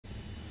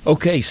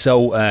Okay,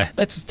 so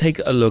let's take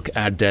a look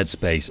at Dead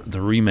Space,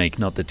 the remake,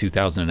 not the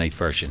 2008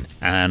 version.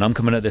 And I'm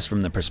coming at this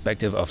from the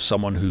perspective of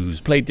someone who's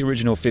played the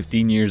original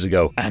 15 years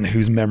ago and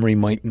whose memory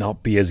might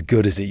not be as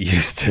good as it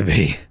used to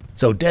be.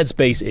 So Dead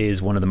Space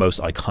is one of the most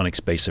iconic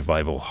space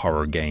survival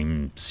horror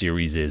game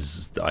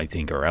series I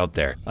think are out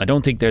there. I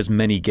don't think there's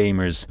many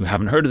gamers who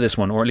haven't heard of this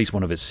one, or at least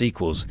one of its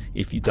sequels.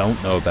 If you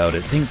don't know about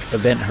it, think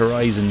Event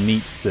Horizon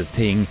meets The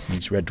Thing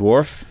meets Red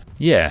Dwarf.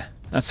 Yeah.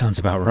 That sounds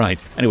about right.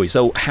 Anyway,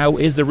 so how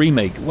is the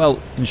remake? Well,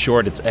 in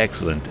short, it's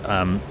excellent.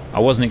 I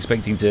wasn't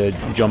expecting to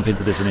jump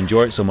into this and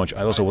enjoy it so much.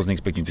 I also wasn't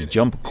expecting to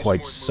jump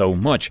quite so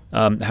much.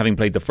 Having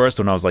played the first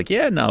one, I was like,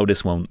 yeah, no,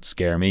 this won't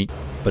scare me.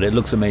 But it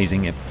looks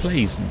amazing. It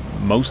plays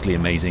mostly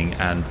amazing.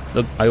 And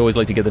look, I always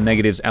like to get the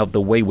negatives out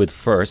the way with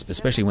first,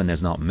 especially when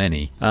there's not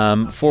many.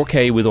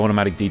 4K with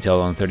automatic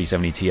detail on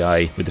 3070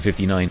 Ti with the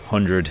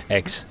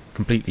 5900X.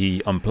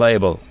 Completely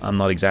unplayable. I'm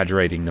not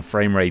exaggerating. The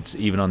frame rates,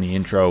 even on the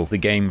intro, the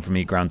game for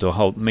me ground to a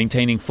halt.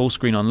 Maintaining full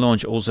screen on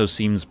launch also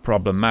seems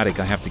problematic.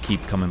 I have to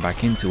keep coming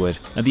back into it.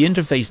 Now, the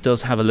interface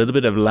does have a little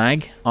bit of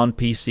lag on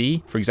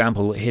PC. For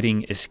example,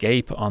 hitting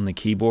escape on the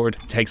keyboard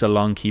takes a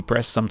long key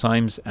press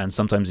sometimes, and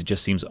sometimes it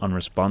just seems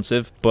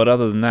unresponsive. But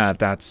other than that,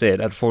 that's it.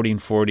 At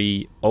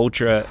 1440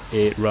 Ultra,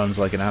 it runs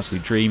like an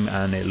absolute dream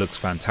and it looks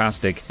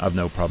fantastic. I've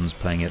no problems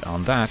playing it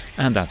on that,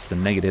 and that's the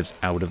negatives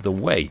out of the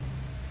way.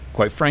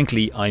 Quite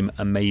frankly, I'm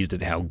amazed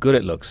at how good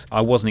it looks.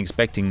 I wasn't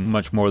expecting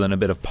much more than a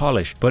bit of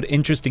polish, but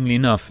interestingly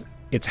enough,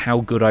 it's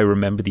how good I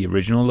remember the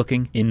original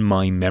looking in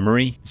my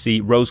memory. See,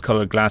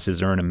 rose-colored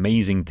glasses are an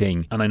amazing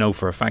thing, and I know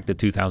for a fact the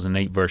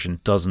 2008 version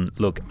doesn't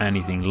look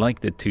anything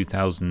like the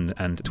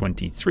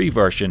 2023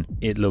 version.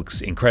 It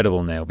looks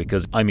incredible now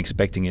because I'm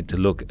expecting it to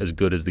look as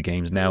good as the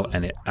games now,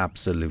 and it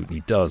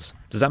absolutely does.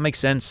 Does that make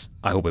sense?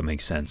 I hope it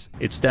makes sense.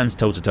 It stands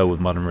toe-to-toe with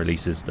modern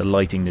releases. The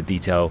lighting, the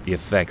detail, the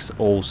effects,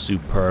 all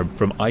superb.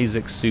 From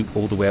Isaac's suit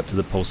all the way up to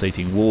the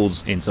pulsating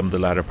walls in some of the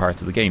latter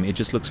parts of the game, it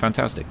just looks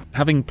fantastic.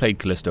 Having played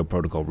Callisto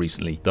Protocol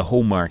recently, the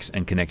hallmarks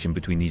and connection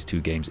between these two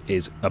games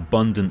is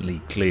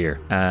abundantly clear,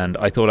 and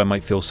I thought I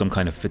might feel some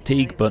kind of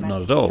fatigue, but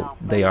not at all.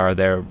 They are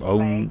their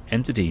own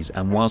entities,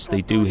 and whilst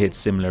they do hit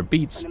similar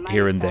beats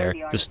here and there,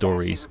 the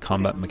stories,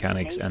 combat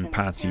mechanics, and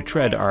paths you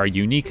tread are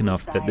unique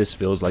enough that this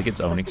feels like its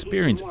own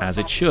experience, as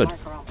it should.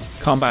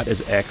 Combat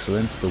is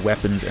excellent, the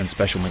weapons and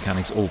special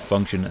mechanics all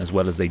function as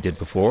well as they did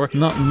before.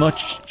 Not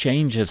much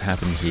change has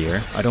happened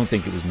here. I don't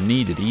think it was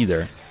needed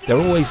either. There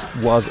always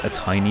was a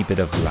tiny bit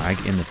of lag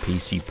in the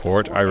PC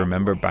port, I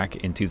remember back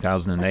in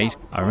 2008.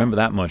 I remember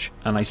that much,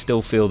 and I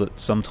still feel that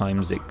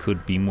sometimes it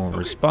could be more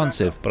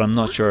responsive, but I'm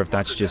not sure if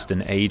that's just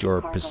an age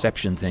or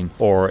perception thing,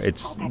 or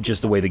it's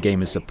just the way the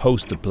game is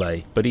supposed to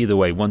play. But either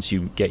way, once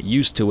you get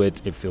used to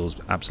it, it feels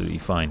absolutely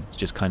fine. It's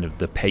just kind of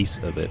the pace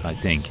of it, I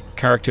think.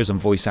 Characters and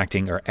voice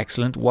acting are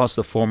excellent, whilst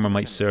the former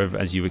might serve,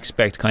 as you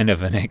expect, kind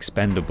of an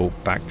expendable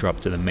backdrop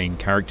to the main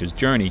character's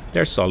journey.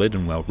 They're solid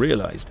and well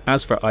realized.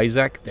 As for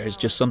Isaac, there's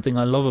just something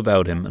I love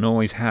about him and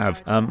always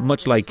have.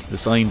 Much like the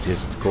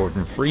scientist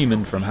Gordon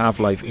Freeman from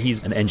Half-Life,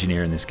 he's an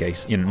engineer in this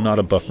case, you know, not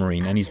a buff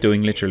marine, and he's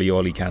doing literally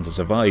all he can to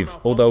survive.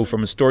 Although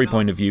from a story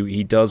point of view,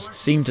 he does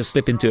seem to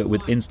slip into it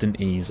with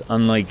instant ease,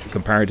 unlike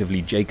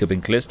comparatively Jacob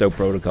in Callisto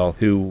Protocol,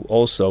 who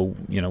also,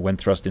 you know, when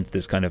thrust into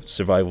this kind of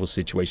survival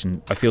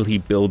situation, I feel he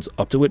builds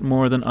up to it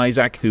more than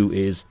Isaac, who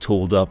is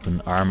tooled up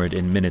and armored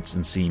in minutes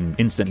and seen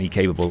instantly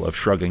capable of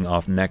shrugging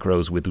off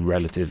necros with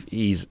relative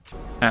ease.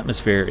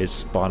 Atmosphere is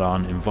spot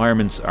on,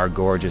 environments are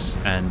gorgeous,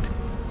 and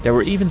there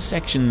were even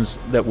sections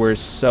that were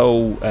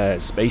so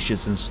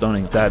spacious and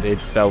stunning that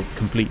it felt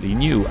completely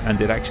new, and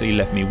it actually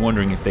left me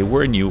wondering if they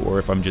were new or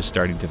if I'm just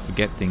starting to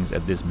forget things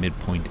at this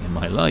midpoint in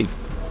my life.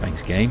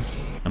 Thanks, game.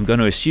 I'm going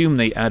to assume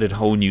they added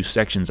whole new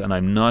sections, and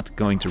I'm not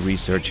going to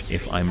research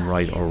if I'm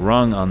right or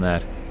wrong on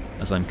that,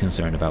 as I'm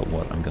concerned about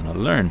what I'm going to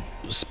learn.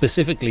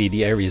 Specifically,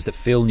 the areas that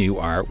feel new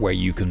are where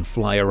you can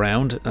fly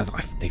around.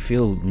 They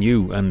feel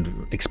new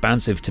and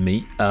expansive to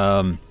me,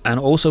 and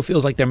also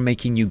feels like they're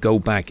making you go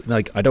back.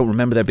 Like, I don't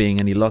remember there being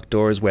any locked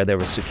doors where there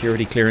were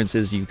security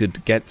clearances you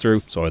could get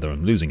through. So either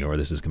I'm losing it or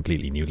this is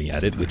completely newly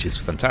added, which is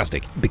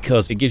fantastic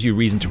because it gives you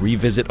reason to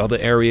revisit other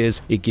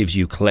areas. It gives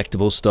you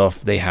collectible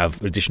stuff. They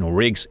have additional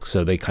rigs,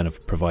 so they kind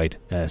of provide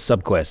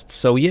subquests.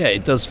 So yeah,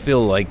 it does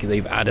feel like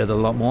they've added a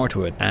lot more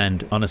to it,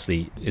 and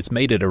honestly, it's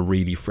made it a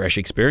really fresh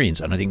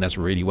experience, and I think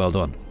that's really well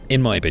done, in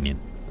my opinion,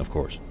 of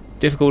course.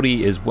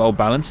 Difficulty is well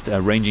balanced,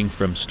 ranging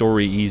from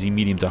story, easy,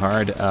 medium to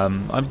hard.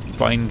 I'm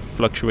fine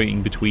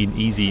fluctuating between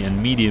easy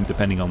and medium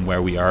depending on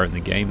where we are in the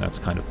game. That's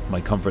kind of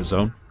my comfort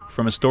zone.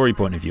 From a story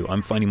point of view,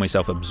 I'm finding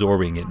myself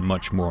absorbing it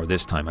much more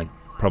this time. I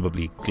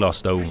probably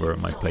glossed over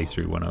my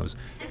playthrough when I was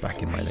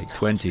back in my late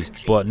 20s,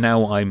 but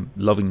now I'm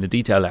loving the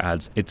detail it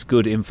adds. It's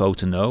good info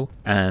to know,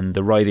 and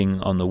the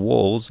writing on the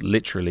walls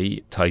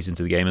literally ties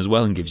into the game as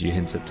well and gives you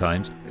hints at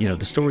times. You know,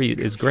 the story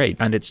is great,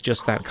 and it's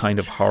just that kind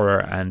of horror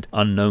and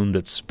unknown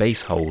that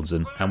space holds,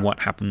 and what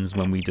happens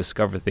when we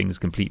discover things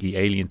completely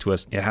alien to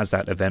us. It has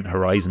that Event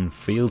Horizon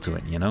feel to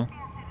it, you know?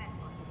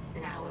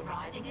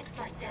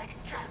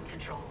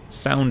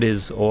 Sound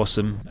is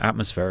awesome,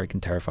 atmospheric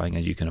and terrifying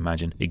as you can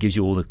imagine. It gives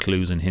you all the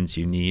clues and hints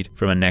you need,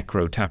 from a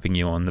necro tapping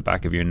you on the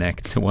back of your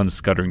neck to one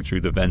scuttering through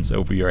the vents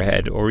over your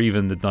head, or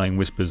even the dying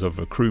whispers of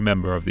a crew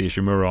member of the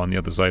Ishimura on the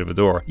other side of a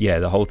door. Yeah,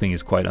 the whole thing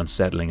is quite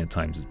unsettling at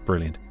times. It's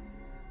brilliant.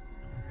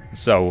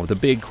 So the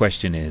big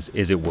question is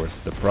it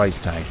worth the price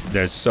tag?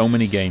 There's so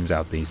many games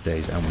out these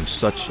days, and with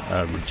such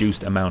a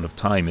reduced amount of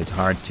time, it's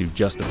hard to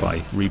justify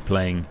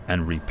replaying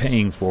and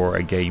repaying for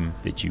a game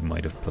that you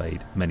might have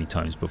played many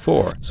times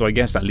before. So I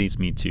guess that leads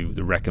me to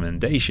the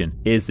recommendation.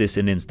 Is this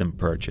an instant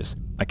purchase?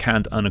 I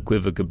can't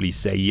unequivocally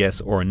say yes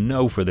or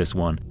no for this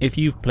one. If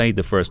you've played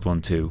the first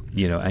one too,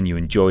 and you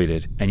enjoyed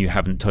it, and you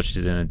haven't touched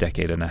it in a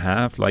decade and a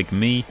half like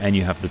me, and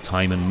you have the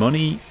time and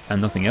money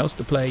and nothing else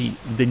to play,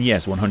 then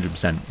yes,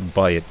 100%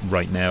 buy it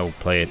right now,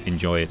 play it,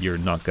 enjoy it. You're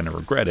not going to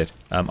regret it.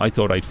 I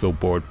thought I'd feel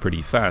bored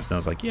pretty fast, and I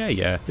was like,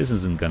 yeah, this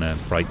isn't going to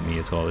frighten me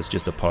at all. It's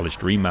just a polished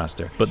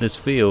remaster. But this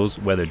feels,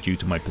 whether due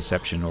to my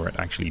perception or it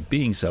actually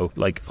being so,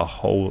 like a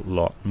whole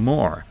lot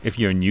more. If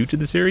you're new to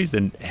the series,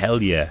 then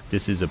hell yeah,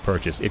 this is a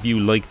purchase. If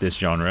you like this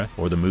genre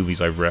or the movies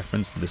I've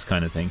referenced, this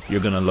kind of thing, you're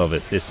going to love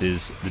it. This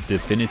is the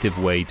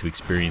definitive way to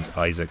experience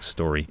Isaac's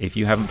story. If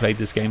you haven't played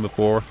this game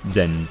before,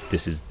 then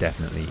this is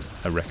definitely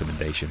a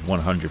recommendation,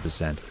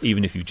 100%.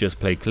 Even if you've just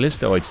played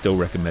Callisto, I'd still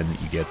recommend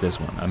that you get this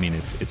one. I mean,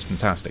 it's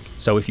fantastic.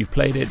 So if you've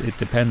played it, it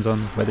depends on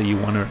whether you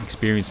want to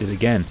experience it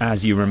again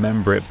as you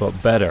remember it, but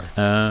better.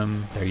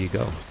 There you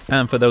go.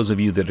 And for those of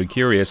you that are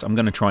curious, I'm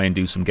going to try and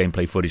do some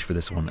gameplay footage for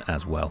this one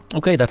as well.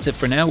 Okay, that's it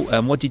for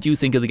now. What did you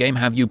think of the game?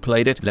 Have you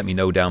played it? Let me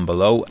know down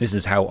below. This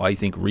is how I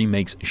think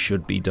remakes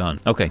should be done.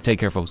 Okay, take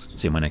care, folks.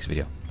 See you in my next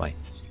video. Bye.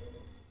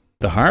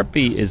 The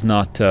heartbeat is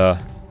not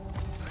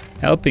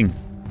helping.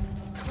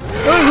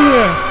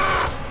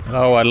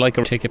 Hello, I'd like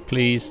a ticket,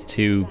 please,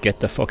 to get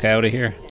the fuck out of here.